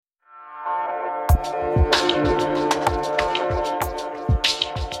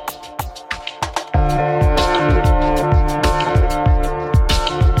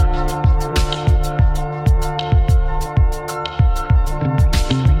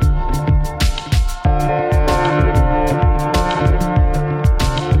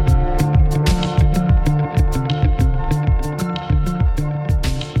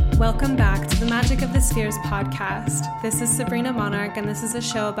Podcast. This is Sabrina Monarch, and this is a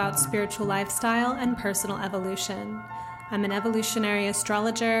show about spiritual lifestyle and personal evolution. I'm an evolutionary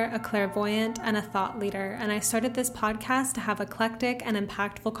astrologer, a clairvoyant, and a thought leader, and I started this podcast to have eclectic and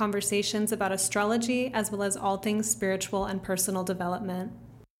impactful conversations about astrology, as well as all things spiritual and personal development.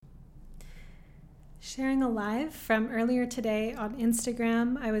 Sharing a live from earlier today on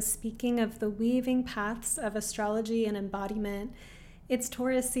Instagram, I was speaking of the weaving paths of astrology and embodiment. It's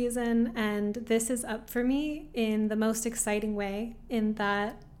Taurus season, and this is up for me in the most exciting way, in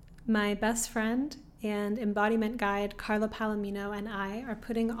that my best friend and embodiment guide, Carla Palomino, and I are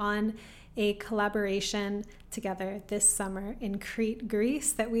putting on a collaboration together this summer in Crete,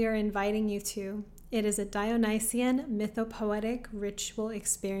 Greece, that we are inviting you to. It is a Dionysian mythopoetic ritual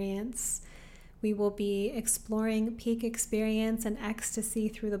experience. We will be exploring peak experience and ecstasy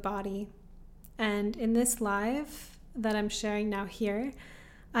through the body. And in this live that I'm sharing now here,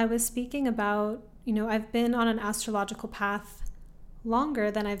 I was speaking about, I've been on an astrological path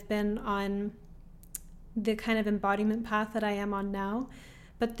longer than I've been on the kind of embodiment path that I am on now,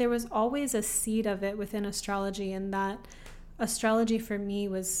 but there was always a seed of it within astrology, and that astrology for me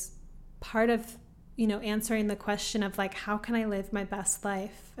was part of, answering the question of how can I live my best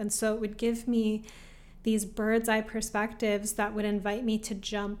life? And so it would give me these bird's eye perspectives that would invite me to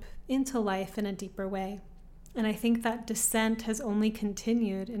jump into life in a deeper way. And I think that descent has only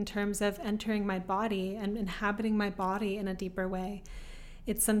continued in terms of entering my body and inhabiting my body in a deeper way.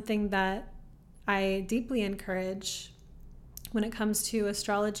 It's something that I deeply encourage when it comes to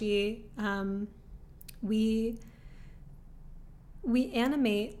astrology. We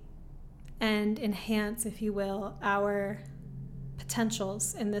animate and enhance, if you will, our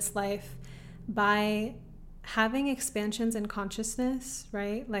potentials in this life by having expansions in consciousness,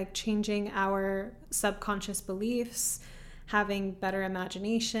 right? Like changing our subconscious beliefs, having better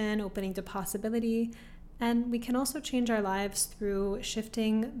imagination, opening to possibility. And we can also change our lives through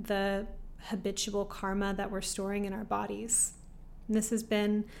shifting the habitual karma that we're storing in our bodies. And this has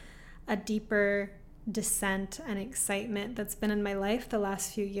been a deeper descent and excitement that's been in my life the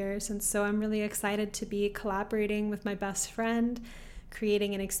last few years. And so I'm really excited to be collaborating with my best friend,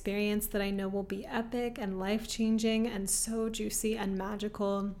 creating an experience that I know will be epic and life-changing and so juicy and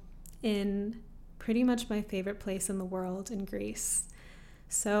magical in pretty much my favorite place in the world, in Greece.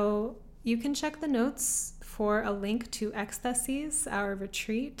 So you can check the notes for a link to Ecstasies, our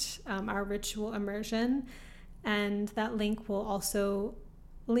retreat, our ritual immersion, and that link will also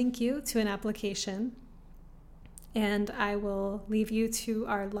link you to an application. And I will leave you to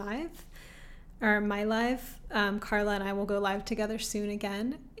our live, or my live. Carla and I will go live together soon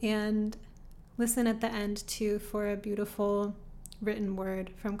again, and listen at the end too for a beautiful written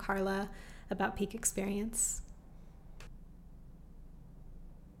word from Carla about peak experience.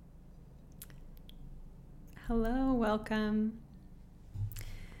 Hello, welcome.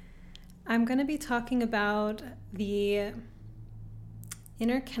 I'm going to be talking about the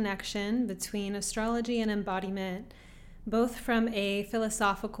interconnection between astrology and embodiment, both from a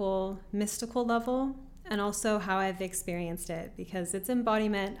philosophical, mystical level, and also how I've experienced it, because it's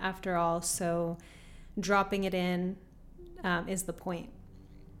embodiment after all, so dropping it in is the point.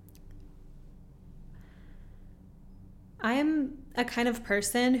 I'm a kind of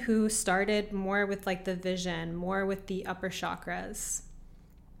person who started more with the vision, more with the upper chakras.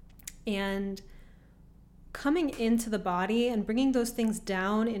 And coming into the body and bringing those things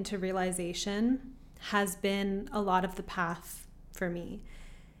down into realization has been a lot of the path for me.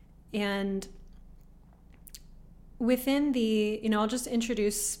 And within the, I'll just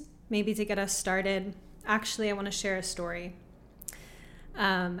introduce, maybe to get us started. Actually, I want to share a story.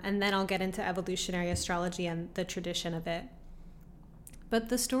 And then I'll get into evolutionary astrology and the tradition of it. But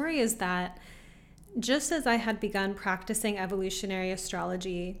the story is that just as I had begun practicing evolutionary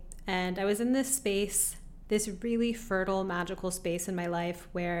astrology, and I was in this space, this really fertile, magical space in my life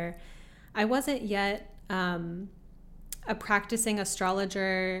where I wasn't yet a practicing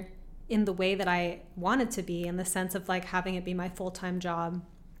astrologer in the way that I wanted to be, in the sense of having it be my full-time job.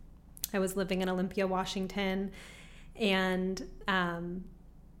 I was living in Olympia, Washington, and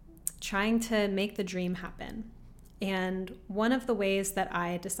trying to make the dream happen. And one of the ways that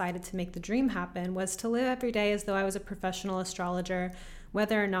I decided to make the dream happen was to live every day as though I was a professional astrologer,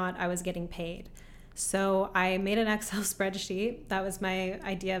 whether or not I was getting paid. So I made an Excel spreadsheet. That was my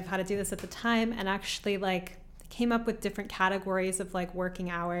idea of how to do this at the time, and actually like came up with different categories of like working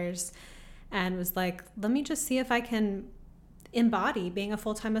hours, and was like, let me just see if I can embody being a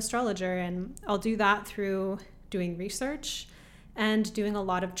full-time astrologer. And I'll do that through doing research and doing a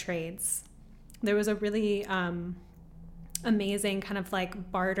lot of trades. There was a really amazing kind of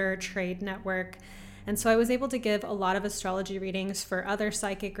like barter trade network. And so I was able to give a lot of astrology readings for other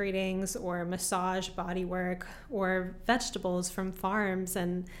psychic readings or massage body work or vegetables from farms.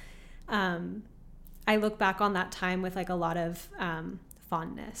 And I look back on that time with like a lot of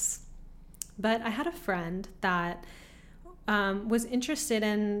fondness. But I had a friend that was interested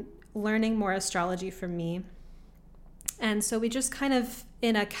in learning more astrology from me. And so we just kind of,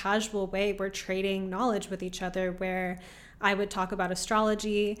 in a casual way, were trading knowledge with each other, where I would talk about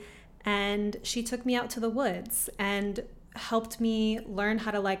astrology and she took me out to the woods and helped me learn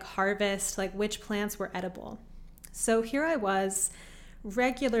how to like harvest like which plants were edible. So here I was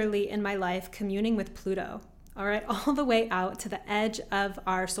regularly in my life communing with Pluto, all right, all the way out to the edge of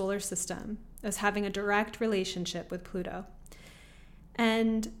our solar system. I was having a direct relationship with Pluto.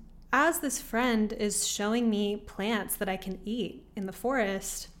 And as this friend is showing me plants that I can eat in the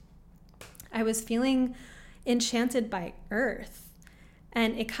forest, I was feeling enchanted by Earth.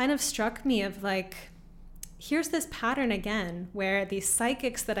 And it kind of struck me of like, here's this pattern again, where these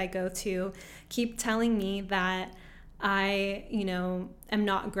psychics that I go to keep telling me that I, am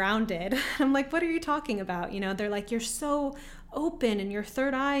not grounded. I'm like, what are you talking about? They're like, you're so open in your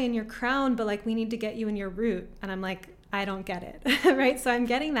third eye and your crown, but like, we need to get you in your root. And I'm like, I don't get it, right? So I'm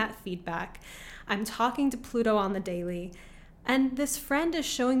getting that feedback. I'm talking to Pluto on the daily, and this friend is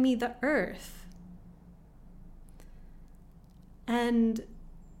showing me the Earth. And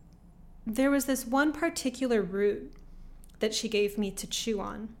there was this one particular root that she gave me to chew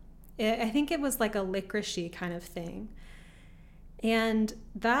on. I think it was like a licoricey kind of thing. And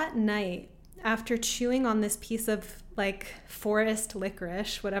that night, after chewing on this piece of like forest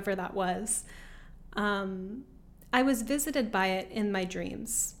licorice, whatever that was, I was visited by it in my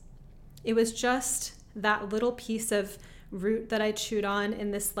dreams. It was just that little piece of root that I chewed on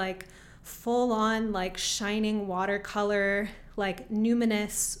in this like full on like shining watercolor, like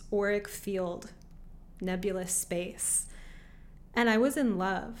numinous auric field, nebulous space. And I was in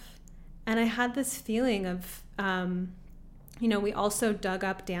love. And I had this feeling of, we also dug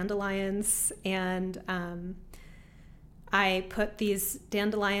up dandelions, and I put these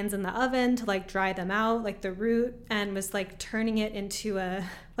dandelions in the oven to like dry them out, like the root, and was like turning it into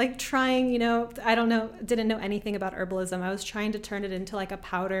didn't know anything about herbalism. I was trying to turn it into like a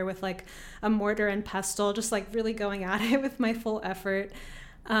powder with like a mortar and pestle, just like really going at it with my full effort.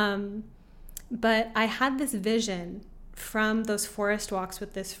 But I had this vision from those forest walks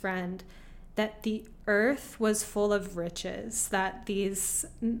with this friend that the earth was full of riches, that these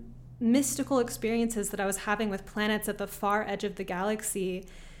mystical experiences that I was having with planets at the far edge of the galaxy,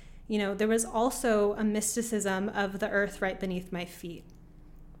 there was also a mysticism of the earth right beneath my feet.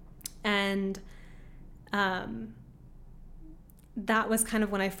 And that was kind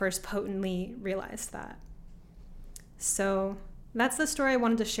of when I first potently realized that. So that's the story I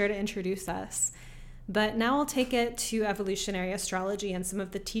wanted to share to introduce us. But now I'll take it to evolutionary astrology and some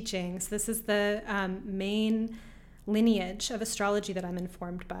of the teachings. This is the main lineage of astrology that I'm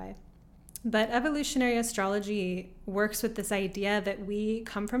informed by. But evolutionary astrology works with this idea that we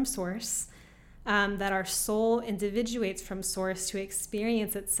come from source, that our soul individuates from source to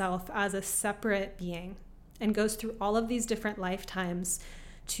experience itself as a separate being, and goes through all of these different lifetimes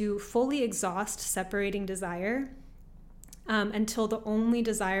to fully exhaust separating desire, until the only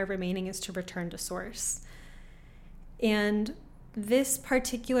desire remaining is to return to source. And this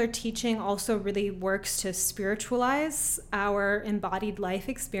particular teaching also really works to spiritualize our embodied life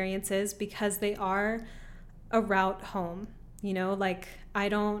experiences, because they are a route home. Like I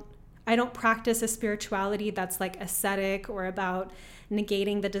don't practice a spirituality that's like ascetic or about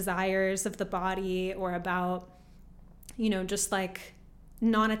negating the desires of the body, or about, just like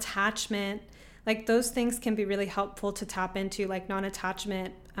non-attachment. Like those things can be really helpful to tap into, like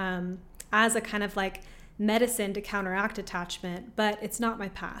non-attachment as a kind of like medicine to counteract attachment, but it's not my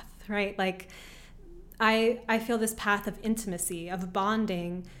path, right? Like I feel this path of intimacy, of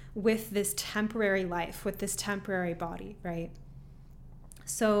bonding with this temporary life, with this temporary body, right?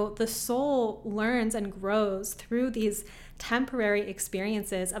 So the soul learns and grows through these temporary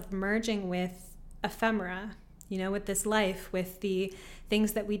experiences of merging with ephemera, with this life, with the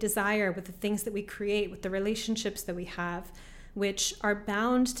things that we desire, with the things that we create, with the relationships that we have, which are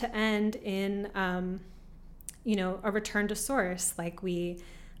bound to end in, a return to source. Like we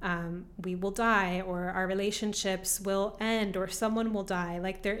we will die, or our relationships will end, or someone will die.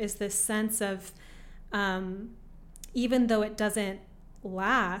 Like there is this sense of, even though it doesn't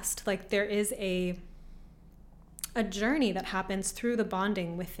last, like there is a journey that happens through the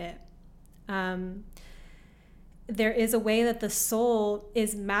bonding with it. There is a way that the soul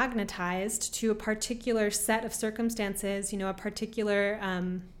is magnetized to a particular set of circumstances, a particular,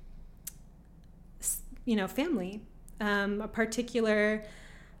 family, a particular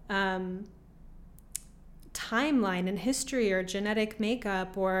timeline in history or genetic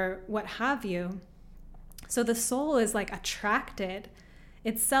makeup or what have you. So the soul is like attracted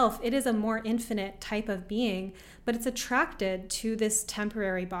itself. It is a more infinite type of being, but it's attracted to this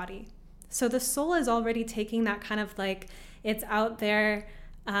temporary body. So the soul is already taking that kind of like, it's out there,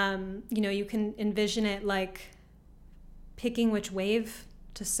 you can envision it like picking which wave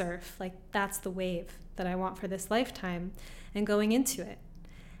to surf. Like that's the wave that I want for this lifetime, and going into it.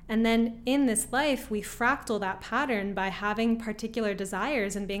 And then in this life, we fractal that pattern by having particular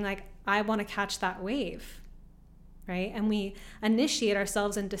desires and being like, I want to catch that wave, right? And we initiate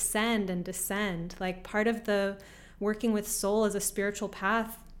ourselves and descend. Like part of the working with soul as a spiritual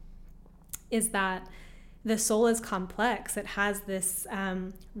path is that the soul is complex. It has this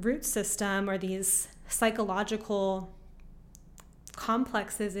root system, or these psychological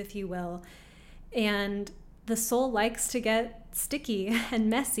complexes, if you will. And the soul likes to get sticky and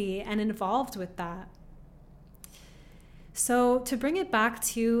messy and involved with that. So to bring it back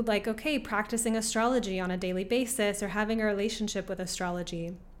to like, okay, practicing astrology on a daily basis or having a relationship with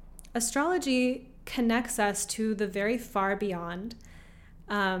astrology. Astrology connects us to the very far beyond.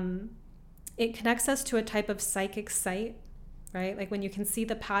 It connects us to a type of psychic sight, right? Like when you can see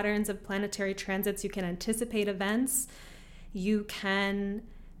the patterns of planetary transits, you can anticipate events, you can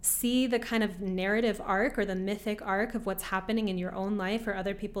see the kind of narrative arc or the mythic arc of what's happening in your own life or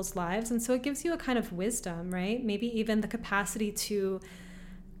other people's lives. And so it gives you a kind of wisdom, right? Maybe even the capacity to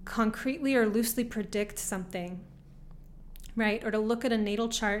concretely or loosely predict something, right? Or to look at a natal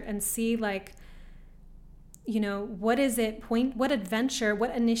chart and see like, what adventure,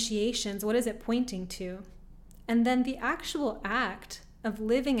 what initiations, what is it pointing to? And then the actual act of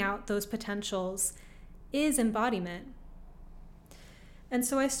living out those potentials is embodiment. And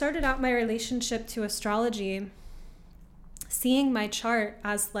so I started out my relationship to astrology, seeing my chart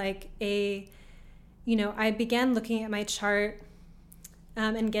as like I began looking at my chart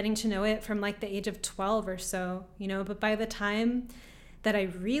and getting to know it from like the age of 12 or so, but by the time that I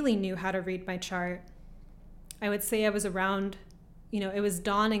really knew how to read my chart, I would say I was around, it was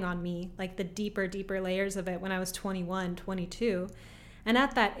dawning on me, like the deeper layers of it when I was 21, 22. And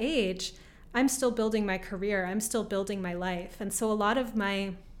at that age, I'm still building my career. I'm still building my life. And so a lot of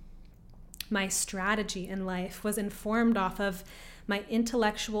my strategy in life was informed off of my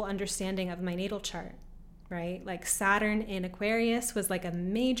intellectual understanding of my natal chart, right? Like Saturn in Aquarius was like a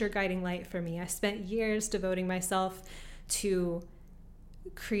major guiding light for me. I spent years devoting myself to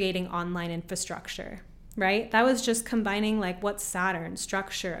creating online infrastructure, right? That was just combining like what's Saturn,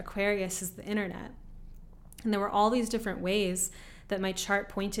 structure, Aquarius is the internet. And there were all these different ways that my chart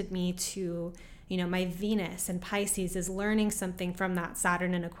pointed me to, my Venus and Pisces is learning something from that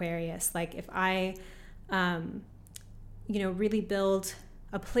Saturn and Aquarius. Like if I, really build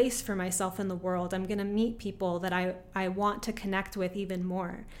a place for myself in the world, I'm going to meet people that I want to connect with even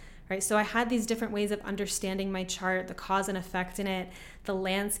more, right? So I had these different ways of understanding my chart, the cause and effect in it, the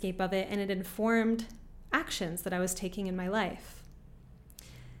landscape of it, and it informed actions that I was taking in my life.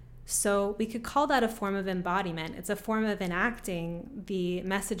 So we could call that a form of embodiment. It's a form of enacting the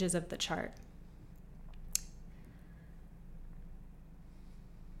messages of the chart.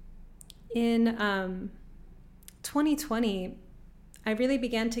 In 2020, I really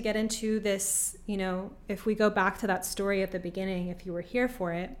began to get into this, if we go back to that story at the beginning, if you were here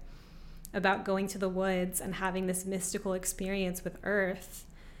for it, about going to the woods and having this mystical experience with Earth.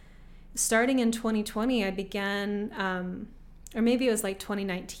 Starting in 2020, I began, or maybe it was like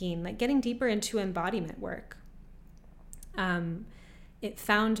 2019, like getting deeper into embodiment work. It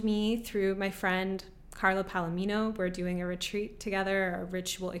found me through my friend Carlo Palomino. We're doing a retreat together, a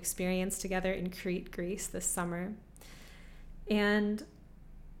ritual experience together in Crete, Greece this summer. And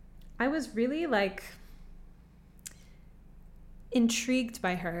I was really like intrigued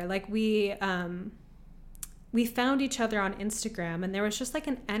by her. Like we found each other on Instagram, and there was just like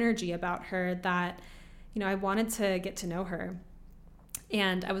an energy about her that, I wanted to get to know her.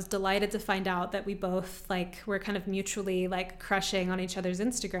 And I was delighted to find out that we both were kind of mutually crushing on each other's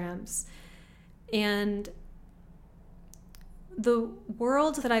Instagrams. And the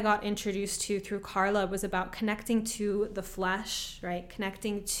world that I got introduced to through Carla was about connecting to the flesh, right?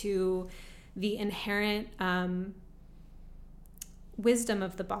 Connecting to the inherent wisdom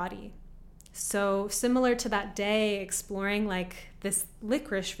of the body. So similar to that day exploring like this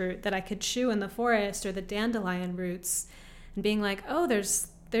licorice root that I could chew in the forest, or the dandelion roots, and being like, oh, there's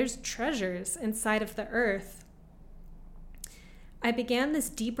treasures inside of the earth. I began this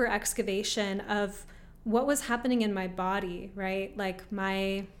deeper excavation of what was happening in my body, right? Like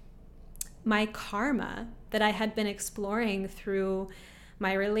my karma that I had been exploring through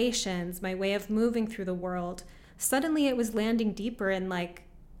my relations, my way of moving through the world. Suddenly it was landing deeper in like,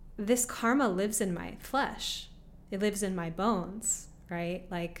 this karma lives in my flesh. It lives in my bones, right?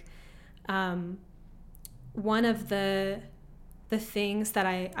 Like, one of the things that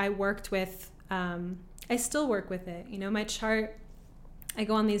I worked with, I still work with it. You know, my chart, I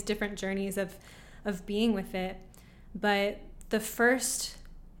go on these different journeys of being with it. But the first,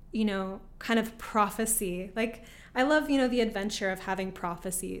 you know, kind of prophecy, like I love, you know, the adventure of having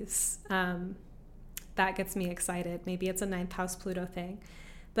prophecies. That gets me excited. Maybe it's a 9th house Pluto thing.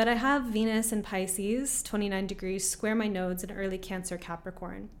 But I have Venus in Pisces, 29 degrees, square my nodes in early Cancer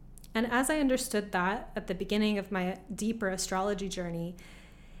Capricorn. And as I understood that at the beginning of my deeper astrology journey,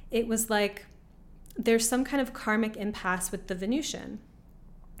 it was like there's some kind of karmic impasse with the Venusian.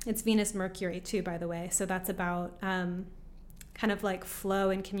 It's Venus Mercury too, by the way. So that's about kind of like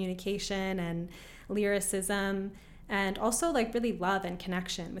flow and communication and lyricism, and also like really love and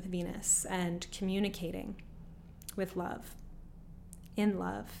connection with Venus, and communicating with love, in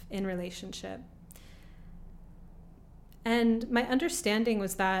relationship. And my understanding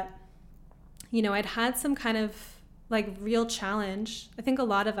was that, you know, I'd had some kind of like real challenge. I think a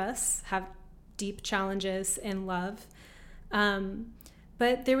lot of us have deep challenges in love.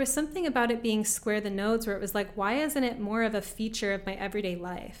 But there was something about it being square the nodes where it was like, why isn't it more of a feature of my everyday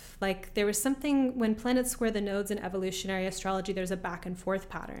life? Like there was something, when planets square the nodes in evolutionary astrology, there's a back and forth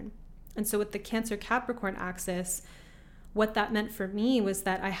pattern. And so with the Cancer Capricorn axis, what that meant for me was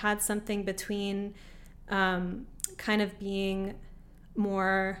that I had something between kind of being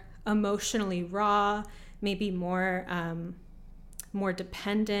more emotionally raw, maybe more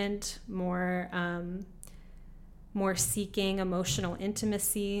dependent, more seeking emotional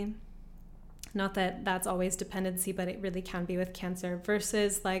intimacy. Not that that's always dependency, but it really can be with Cancer,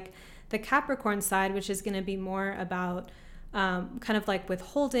 versus like the Capricorn side, which is going to be more about kind of like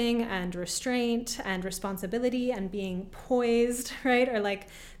withholding and restraint and responsibility and being poised, right? Or like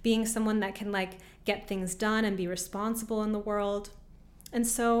being someone that can like get things done and be responsible in the world. And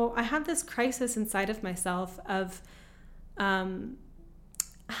so I had this crisis inside of myself of having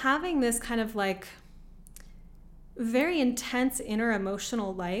this kind of like very intense inner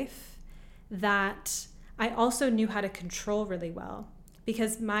emotional life that I also knew how to control really well,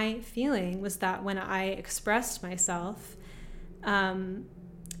 because my feeling was that when I expressed myself,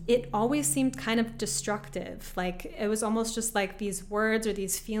 it always seemed kind of destructive. Like it was almost just like these words or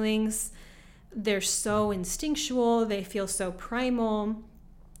these feelings, they're so instinctual, they feel so primal,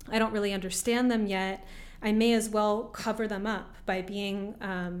 I don't really understand them yet. I may as well cover them up by being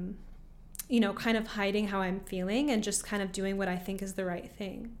kind of hiding how I'm feeling and just kind of doing what I think is the right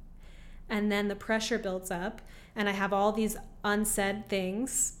thing. And then the pressure builds up and I have all these unsaid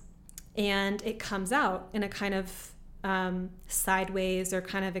things, and it comes out in a kind of sideways or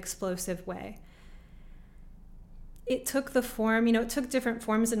kind of explosive way. It took the form, it took different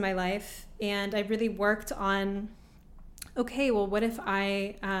forms in my life, and I really worked on, okay, well, what if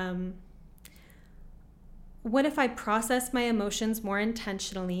I process my emotions more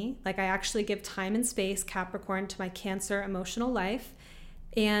intentionally? Like I actually give time and space, Capricorn, to my Cancer emotional life,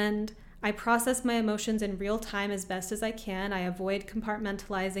 and I process my emotions in real time as best as I can. I avoid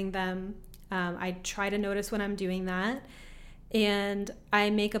compartmentalizing them. I try to notice when I'm doing that, and I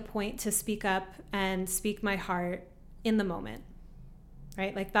make a point to speak up and speak my heart in the moment,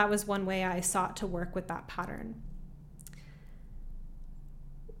 right? Like that was one way I sought to work with that pattern.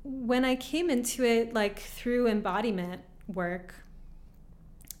 When I came into it, like through embodiment work,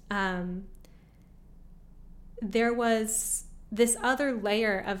 there was this other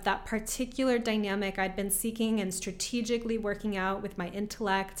layer of that particular dynamic I'd been seeking and strategically working out with my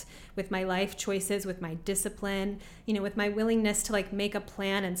intellect, with my life choices, with my discipline, with my willingness to like make a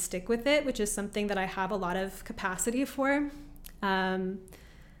plan and stick with it, which is something that I have a lot of capacity for.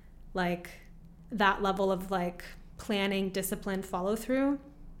 Like that level of like planning, discipline, follow through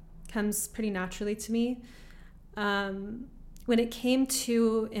comes pretty naturally to me. When it came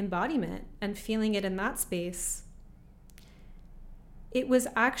to embodiment and feeling it in that space, it was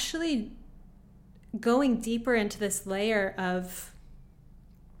actually going deeper into this layer of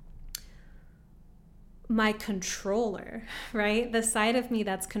my controller, right? The side of me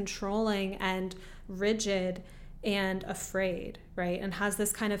that's controlling and rigid and afraid, right? And has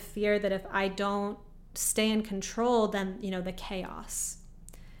this kind of fear that if I don't stay in control, then, the chaos.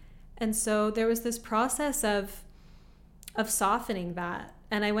 And so there was this process of softening that.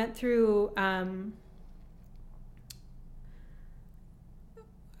 And I went through,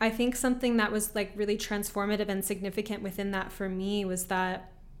 I think something that was like really transformative and significant within that for me was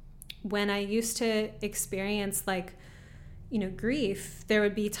that when I used to experience like, grief, there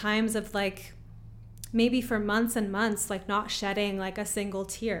would be times of like, maybe for months and months, like not shedding like a single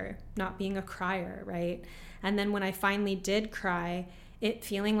tear, not being a crier, right? And then when I finally did cry, it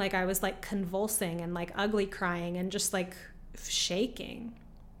feeling like I was like convulsing and like ugly crying and just like shaking.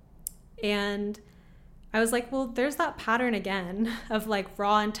 And I was like, well, there's that pattern again of like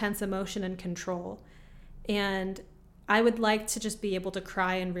raw, intense emotion and control. And I would like to just be able to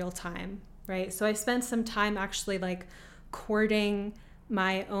cry in real time, right? So I spent some time actually like courting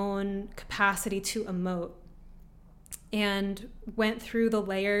my own capacity to emote, and went through the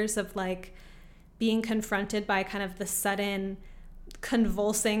layers of like being confronted by kind of the sudden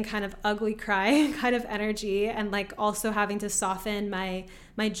convulsing kind of ugly cry kind of energy, and like also having to soften my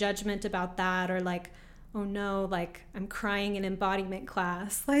judgment about that, or like, oh no, like I'm crying in embodiment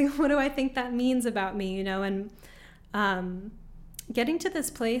class, like what do I think that means about me, and getting to this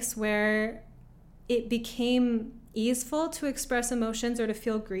place where it became easeful to express emotions or to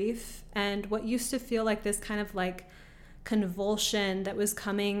feel grief. And what used to feel like this kind of like convulsion that was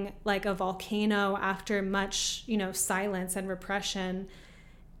coming like a volcano after much, silence and repression,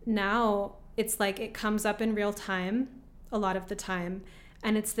 now it's like it comes up in real time a lot of the time.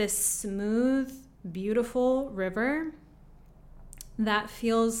 And it's this smooth, beautiful river that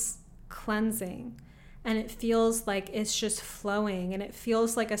feels cleansing. And it feels like it's just flowing, and it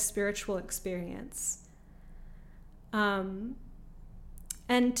feels like a spiritual experience. And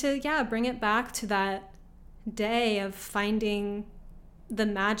to, bring it back to that day of finding the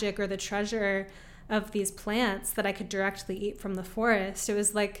magic or the treasure of these plants that I could directly eat from the forest. It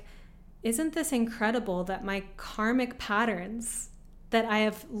was like, isn't this incredible that my karmic patterns that I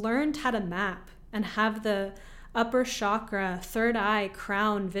have learned how to map and have the upper chakra, third eye,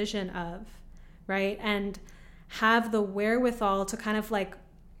 crown vision of, right? And have the wherewithal to kind of like,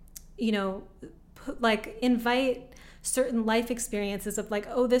 invite certain life experiences of like,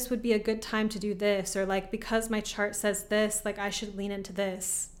 oh, this would be a good time to do this, or like, because my chart says this, like I should lean into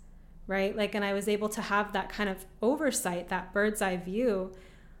this, right? Like, and I was able to have that kind of oversight, that bird's eye view.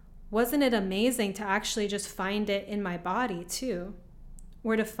 Wasn't it amazing to actually just find it in my body too?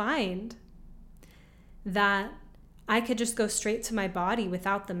 Or to find that I could just go straight to my body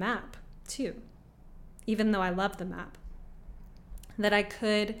without the map too, even though I love the map. That I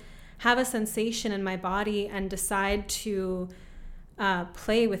could have a sensation in my body and decide to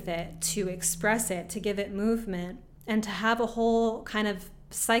play with it, to express it, to give it movement, and to have a whole kind of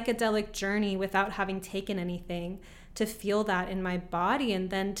psychedelic journey without having taken anything, to feel that in my body,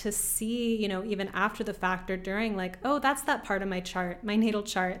 and then to see, even after the fact or during, like, oh, that's that part of my chart, my natal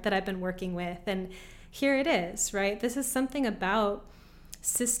chart that I've been working with. And here it is, right? This is something about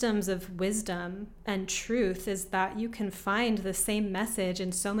systems of wisdom and truth, is that you can find the same message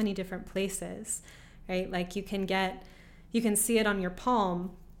in so many different places, right? Like you can see it on your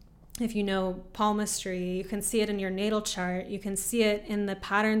palm. If you know palmistry, you can see it in your natal chart. You can see it in the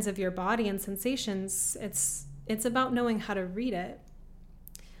patterns of your body and sensations. It's about knowing how to read it.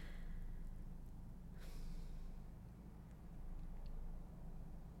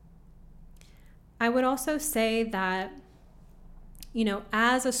 I would also say that,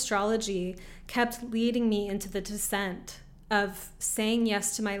 as astrology kept leading me into the descent of saying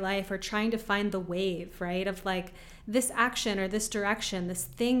yes to my life, or trying to find the wave, right? Of like this action or this direction, this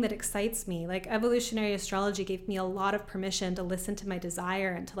thing that excites me. Like evolutionary astrology gave me a lot of permission to listen to my desire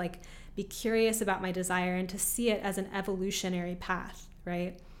and to like be curious about my desire and to see it as an evolutionary path,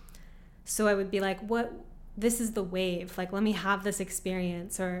 right? So I would be like, this is the wave. Like, let me have this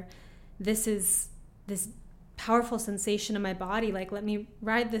experience, or this is this powerful sensation in my body, like let me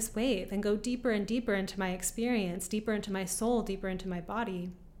ride this wave and go deeper and deeper into my experience, deeper into my soul, deeper into my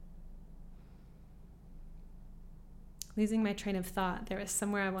body. Losing my train of thought. There was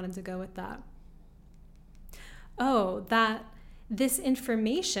somewhere I wanted to go with that. Oh, that this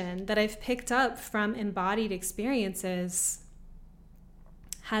information that I've picked up from embodied experiences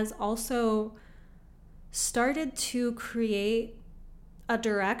has also started to create a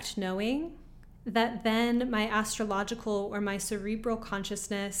direct knowing that then my astrological or my cerebral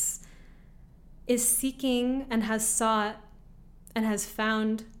consciousness is seeking and has sought and has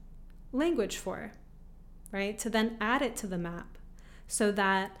found language for, right? To then add it to the map so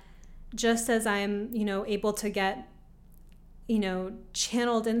that just as I'm, able to get,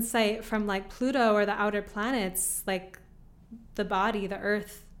 channeled insight from like Pluto or the outer planets, like the body, the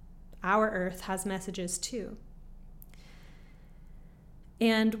earth, our earth has messages too.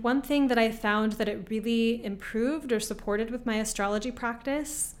 And one thing that I found that it really improved or supported with my astrology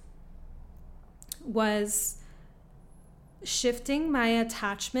practice was shifting my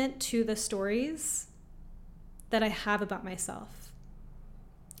attachment to the stories that I have about myself.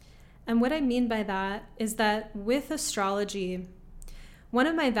 And what I mean by that is that with astrology, one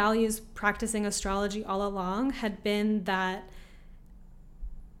of my values practicing astrology all along had been that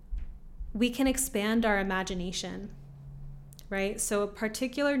we can expand our imagination, right? So a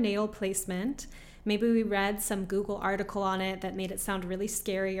particular natal placement, maybe we read some Google article on it that made it sound really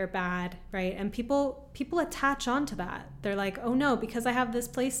scary or bad, right? And people attach onto that. They're like, oh no, because I have this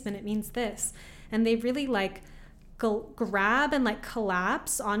placement, it means this. And they really like grab and like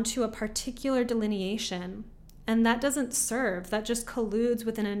collapse onto a particular delineation. And that doesn't serve. That just colludes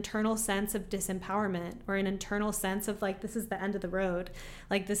with an internal sense of disempowerment or an internal sense of like, this is the end of the road.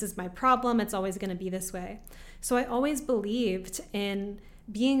 Like, this is my problem. It's always going to be this way. So I always believed in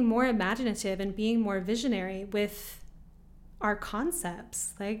being more imaginative and being more visionary with our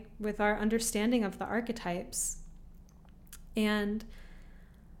concepts, like with our understanding of the archetypes. And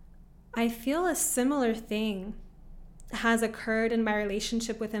I feel a similar thing has occurred in my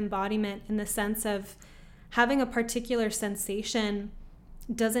relationship with embodiment, in the sense of having a particular sensation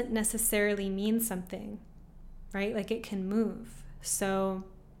doesn't necessarily mean something, right? Like it can move. So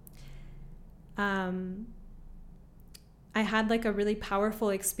I had like a really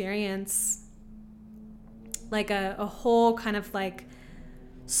powerful experience, like a whole kind of like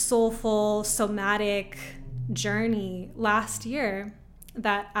soulful, somatic journey last year,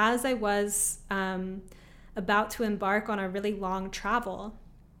 that as I was about to embark on a really long travel,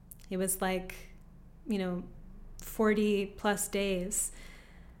 it was like, 40 plus days,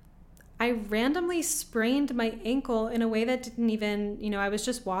 I randomly sprained my ankle in a way that didn't even, I was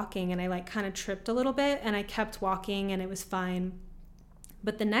just walking and I like kind of tripped a little bit and I kept walking and it was fine.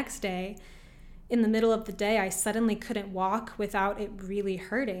 But the next day, in the middle of the day, I suddenly couldn't walk without it really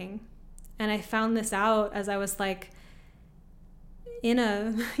hurting. And I found this out as I was like in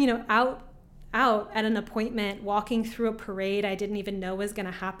a, out at an appointment, walking through a parade I didn't even know was going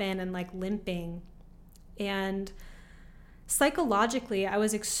to happen, and like limping. And psychologically, I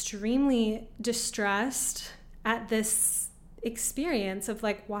was extremely distressed at this experience of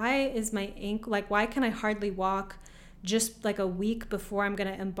like, why is my ankle, like, why can I hardly walk just like a week before I'm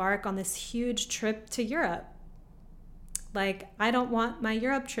going to embark on this huge trip to Europe? Like, I don't want my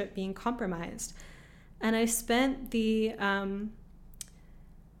Europe trip being compromised. And I spent the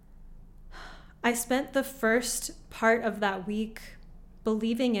first part of that week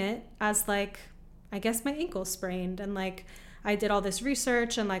believing it as like, I guess my ankle sprained. And like, I did all this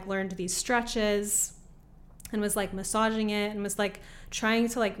research and like learned these stretches and was like massaging it and was like trying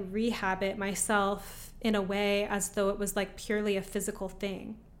to like rehab it myself in a way as though it was like purely a physical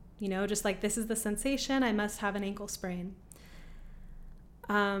thing, just like, this is the sensation, I must have an ankle sprain.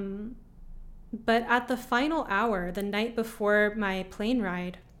 But at the final hour, the night before my plane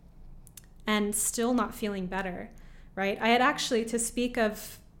ride, and still not feeling better, right? I had actually, to speak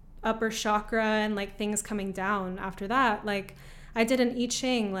of upper chakra and like things coming down after that, like I did an I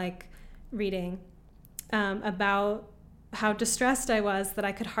Ching like reading about how distressed I was that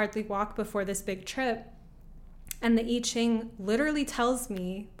I could hardly walk before this big trip. And the I Ching literally tells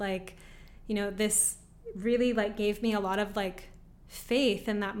me like, this really like gave me a lot of like faith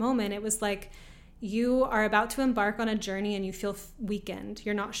in that moment. It was like, you are about to embark on a journey and you feel weakened.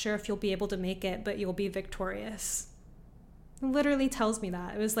 You're not sure if you'll be able to make it, but you'll be victorious. It literally tells me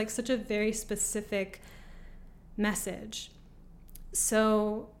that. It was like such a very specific message.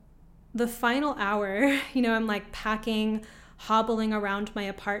 So the final hour, I'm like packing, hobbling around my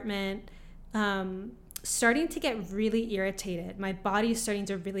apartment, starting to get really irritated. My body's starting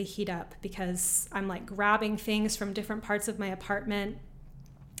to really heat up because I'm like grabbing things from different parts of my apartment,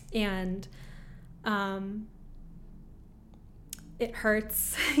 and it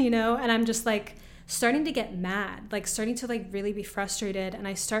hurts, and I'm just like starting to get mad, like starting to like really be frustrated. And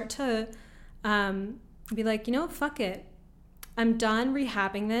I start to be like, fuck it. I'm done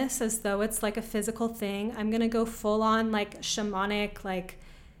rehabbing this as though it's like a physical thing. I'm going to go full on like shamanic, like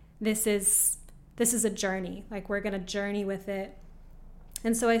this is a journey. Like we're going to journey with it.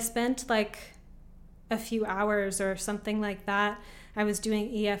 And so I spent like a few hours or something like that. I was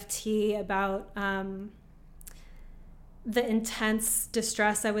doing EFT about the intense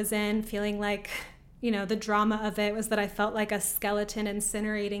distress I was in, feeling like, the drama of it was that I felt like a skeleton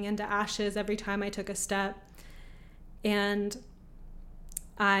incinerating into ashes every time I took a step. And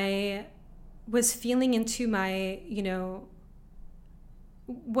I was feeling into my,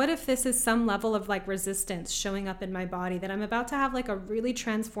 what if this is some level of like resistance showing up in my body, that I'm about to have like a really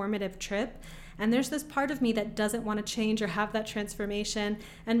transformative trip, and there's this part of me that doesn't want to change or have that transformation,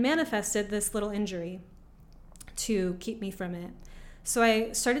 and manifested this little injury to keep me from it. So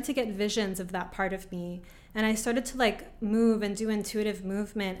I started to get visions of that part of me, and I started to like move and do intuitive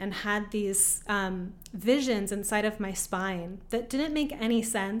movement, and had these visions inside of my spine that didn't make any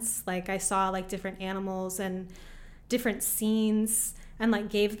sense. Like I saw like different animals and different scenes, and like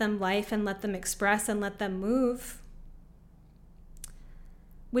gave them life and let them express and let them move,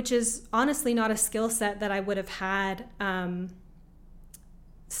 which is honestly not a skill set that I would have had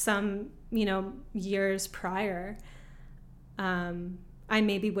some, years prior. I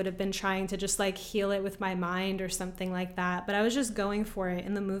maybe would have been trying to just like heal it with my mind or something like that. But I was just going for it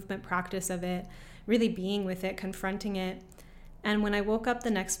in the movement practice of it, really being with it, confronting it. And when I woke up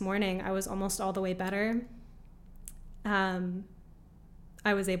the next morning, I was almost all the way better.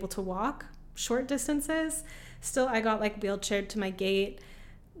 I was able to walk short distances. Still, I got like wheelchaired to my gate,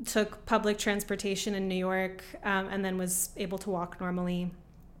 took public transportation in New York, and then was able to walk normally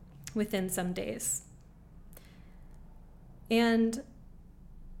within some days. And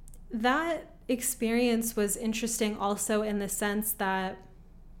that experience was interesting also in the sense that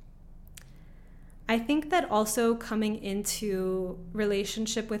I think that also coming into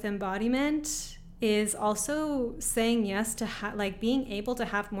relationship with embodiment is also saying yes to like being able to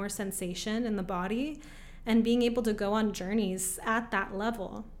have more sensation in the body and being able to go on journeys at that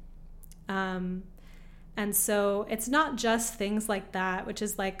level. And so it's not just things like that, which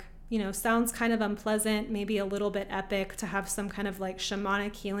is like, sounds kind of unpleasant, maybe a little bit epic to have some kind of like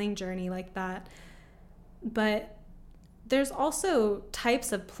shamanic healing journey like that. But there's also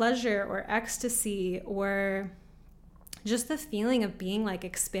types of pleasure or ecstasy or just the feeling of being like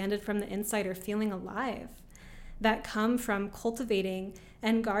expanded from the inside or feeling alive that come from cultivating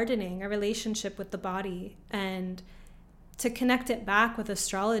and gardening a relationship with the body. And to connect it back with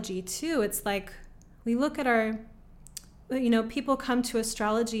astrology too, it's like we look at our, people come to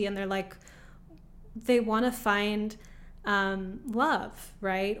astrology and they're like, they want to find love,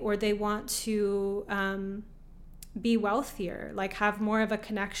 right? Or they want to be wealthier, like have more of a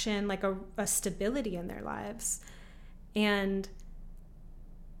connection, like a stability in their lives. And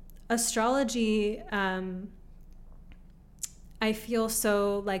astrology, I feel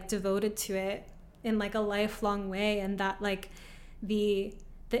so like devoted to it in like a lifelong way, and that like the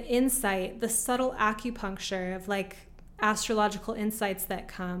insight, the subtle acupuncture of like astrological insights that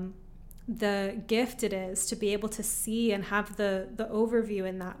come, the gift it is to be able to see and have the overview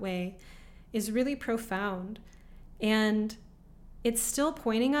in that way is really profound. And it's still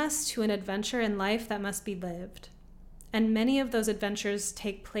pointing us to an adventure in life that must be lived. And many of those adventures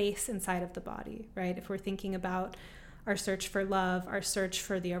take place inside of the body, right? If we're thinking about our search for love, our search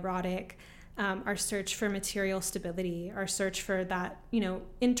for the erotic, our search for material stability, our search for that,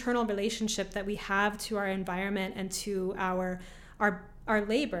 internal relationship that we have to our environment and to our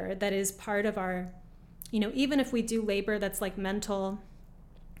labor that is part of our, even if we do labor that's like mental,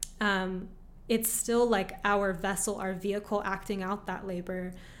 it's still like our vessel, our vehicle acting out that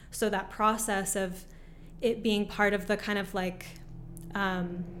labor. So that process of it being part of the kind of like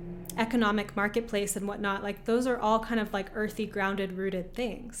economic marketplace and whatnot, like those are all kind of like earthy, grounded, rooted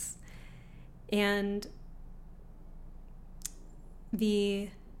things. And the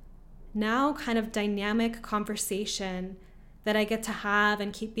now kind of dynamic conversation that I get to have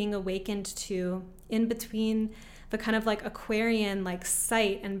and keep being awakened to in between the kind of like Aquarian like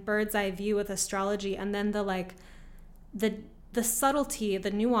sight and bird's eye view with astrology, and then the like the subtlety,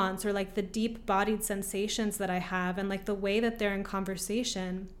 the nuance, or like the deep bodied sensations that I have, and like the way that they're in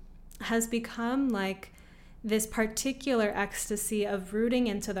conversation has become like this particular ecstasy of rooting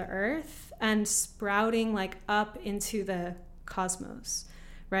into the earth and sprouting like up into the cosmos,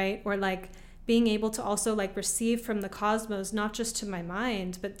 right? Or like being able to also like receive from the cosmos, not just to my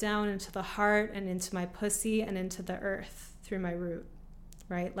mind, but down into the heart and into my pussy and into the earth through my root,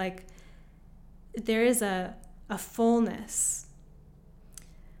 right? Like there is a fullness.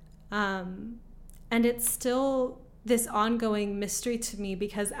 And it's still this ongoing mystery to me,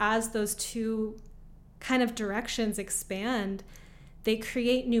 because as those two kind of directions expand, they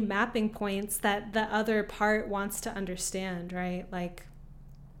create new mapping points that the other part wants to understand, right? Like,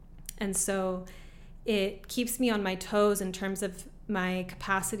 and so It keeps me on my toes in terms of my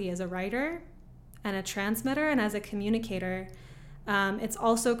capacity as a writer and a transmitter and as a communicator. It's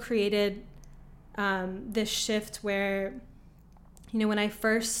also created this shift where, when I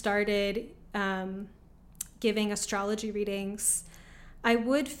first started giving astrology readings, I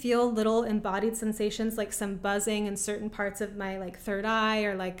would feel little embodied sensations, like some buzzing in certain parts of my third eye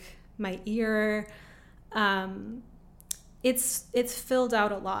or my ear. It's filled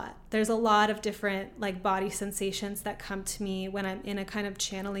out a lot. There's a lot of different body sensations that come to me when I'm in a kind of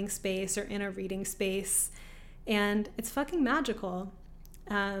channeling space or in a reading space, and it's fucking magical.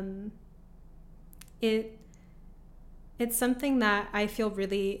 It's something that I feel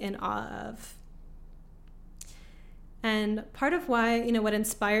really in awe of. And part of why, what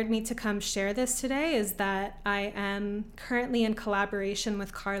inspired me to come share this today is that I am currently in collaboration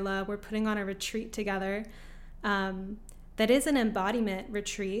with Carla. We're putting on a retreat together that is an embodiment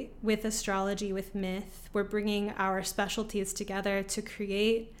retreat with astrology, with myth. We're bringing our specialties together to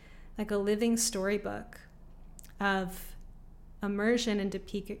create a living storybook of immersion into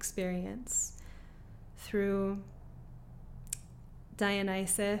peak experience through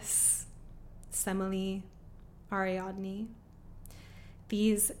Dionysus, Semele, Ariadne.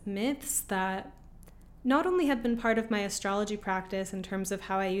 These myths that not only have been part of my astrology practice in terms of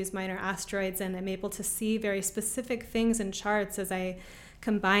how I use minor asteroids, and I'm able to see very specific things in charts as I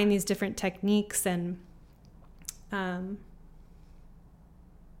combine these different techniques and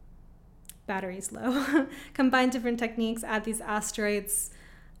battery's low, combine different techniques, add these asteroids.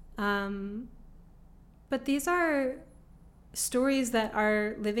 But these are stories that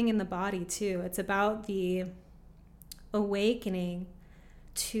are living in the body too. It's about the awakening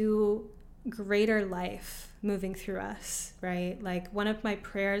to greater life moving through us, right? One of my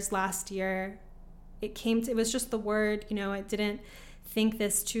prayers last year, it was just the word, I didn't think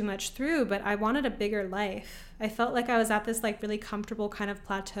this too much through, but I wanted a bigger life. I felt like I was at this really comfortable kind of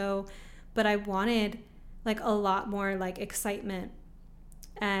plateau, but I wanted a lot more excitement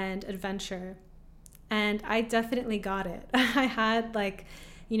and adventure. And I definitely got it. I had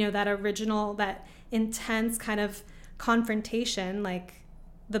that original, that intense kind of confrontation, my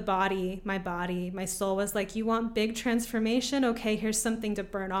soul was you want big transformation? Okay, here's something to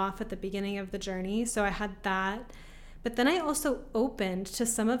burn off at the beginning of the journey. So I had that. But then I also opened to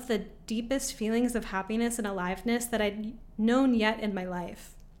some of the deepest feelings of happiness and aliveness that I'd known yet in my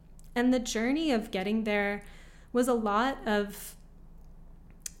life. And the journey of getting there was a lot of,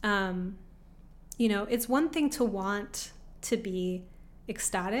 it's one thing to want to be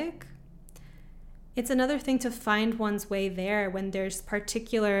ecstatic. It's another thing to find one's way there when there's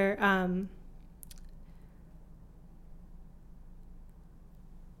particular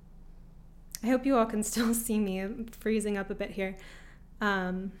I hope you all can still see me. I'm freezing up a bit here.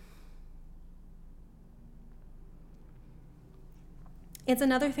 It's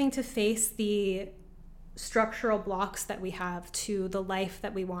another thing to face the structural blocks that we have to the life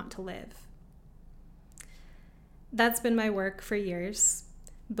that we want to live. That's been my work for years,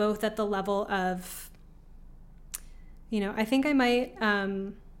 both at the level of, I think I might,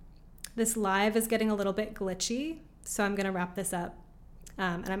 this live is getting a little bit glitchy, so I'm going to wrap this up.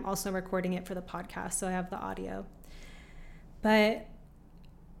 And I'm also recording it for the podcast, so I have the audio. But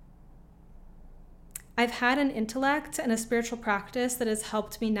I've had an intellect and a spiritual practice that has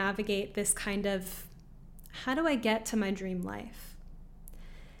helped me navigate this kind of, how do I get to my dream life?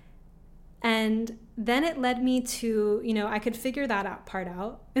 And then it led me to, I could figure that part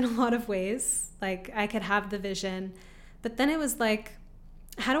out in a lot of ways. I could have the vision, but then it was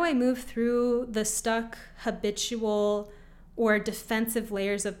how do I move through the stuck habitual or defensive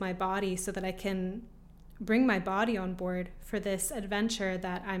layers of my body so that I can bring my body on board for this adventure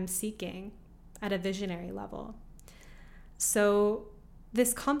that I'm seeking at a visionary level. So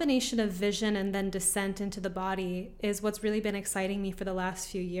this combination of vision and then descent into the body is what's really been exciting me for the last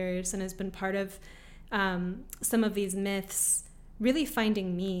few years, and has been part of some of these myths really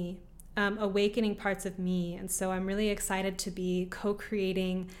finding me, awakening parts of me. And so I'm really excited to be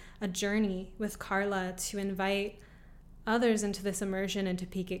co-creating a journey with Carla to invite others into this immersion into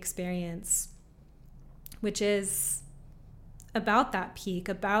peak experience, which is about that peak,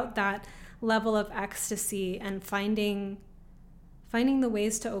 about that level of ecstasy, and finding the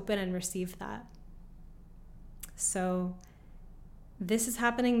ways to open and receive that. So this is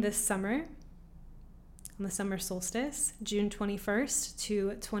happening this summer, on the summer solstice, June 21st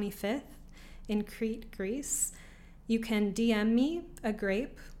to 25th in Crete, Greece. You can DM me a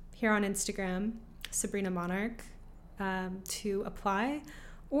grape here on Instagram, Sabrina Monarch, to apply.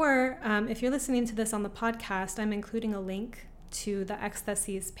 Or if you're listening to this on the podcast, I'm including a link to the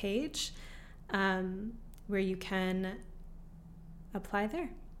Ecstasies page. where you can apply there.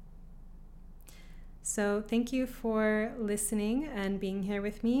 So thank you for listening and being here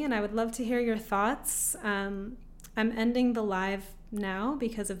with me, and I would love to hear your thoughts. I'm ending the live now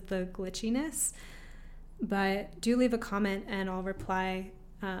because of the glitchiness, but do leave a comment and I'll reply.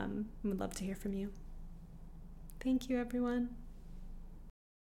 Would love to hear from you. Thank you, everyone.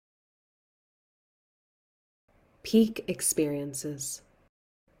 Peak experiences.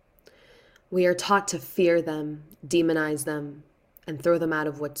 We are taught to fear them, demonize them, and throw them out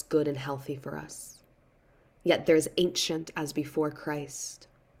of what's good and healthy for us. Yet they're as ancient as before Christ.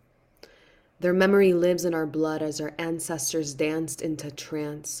 Their memory lives in our blood as our ancestors danced into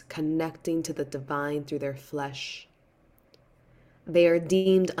trance, connecting to the divine through their flesh. They are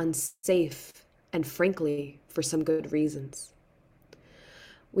deemed unsafe, and frankly, for some good reasons.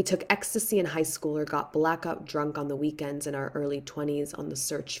 We took ecstasy in high school or got blackout drunk on the weekends in our early 20s on the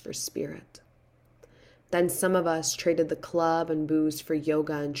search for spirit. Then some of us traded the club and booze for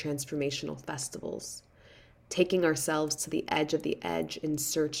yoga and transformational festivals, taking ourselves to the edge in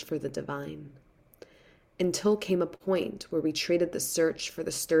search for the divine. Until came a point where we traded the search for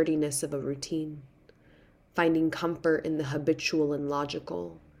the sturdiness of a routine, finding comfort in the habitual and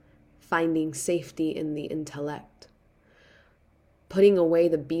logical, finding safety in the intellect, putting away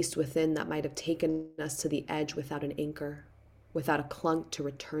the beast within that might have taken us to the edge without an anchor, without a clunk to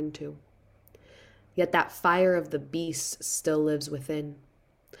return to. Yet that fire of the beast still lives within,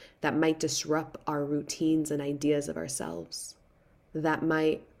 that might disrupt our routines and ideas of ourselves, that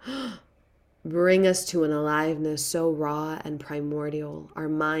might bring us to an aliveness so raw and primordial, our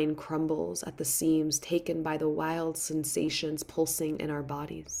mind crumbles at the seams, taken by the wild sensations pulsing in our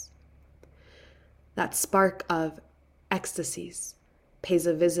bodies. That spark of ecstasies pays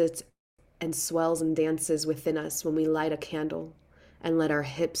a visit and swells and dances within us when we light a candle and let our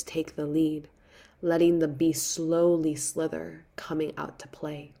hips take the lead, letting the beast slowly slither, coming out to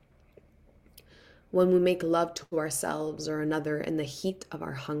play. When we make love to ourselves or another in the heat of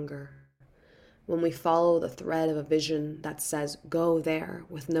our hunger, when we follow the thread of a vision that says, go there,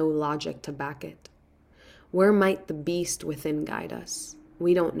 with no logic to back it. Where might the beast within guide us?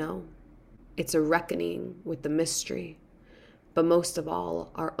 We don't know. It's a reckoning with the mystery, but most of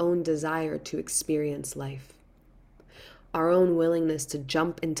all, our own desire to experience life. Our own willingness to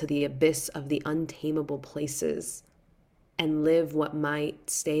jump into the abyss of the untamable places and live what might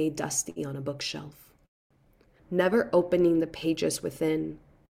stay dusty on a bookshelf. Never opening the pages within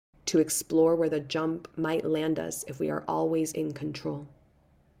to explore where the jump might land us if we are always in control.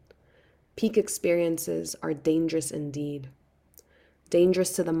 Peak experiences are dangerous indeed.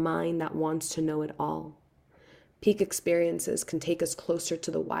 Dangerous to the mind that wants to know it all. Peak experiences can take us closer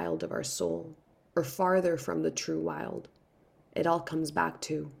to the wild of our soul, or farther from the true wild. It all comes back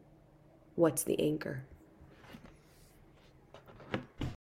to, what's the anchor?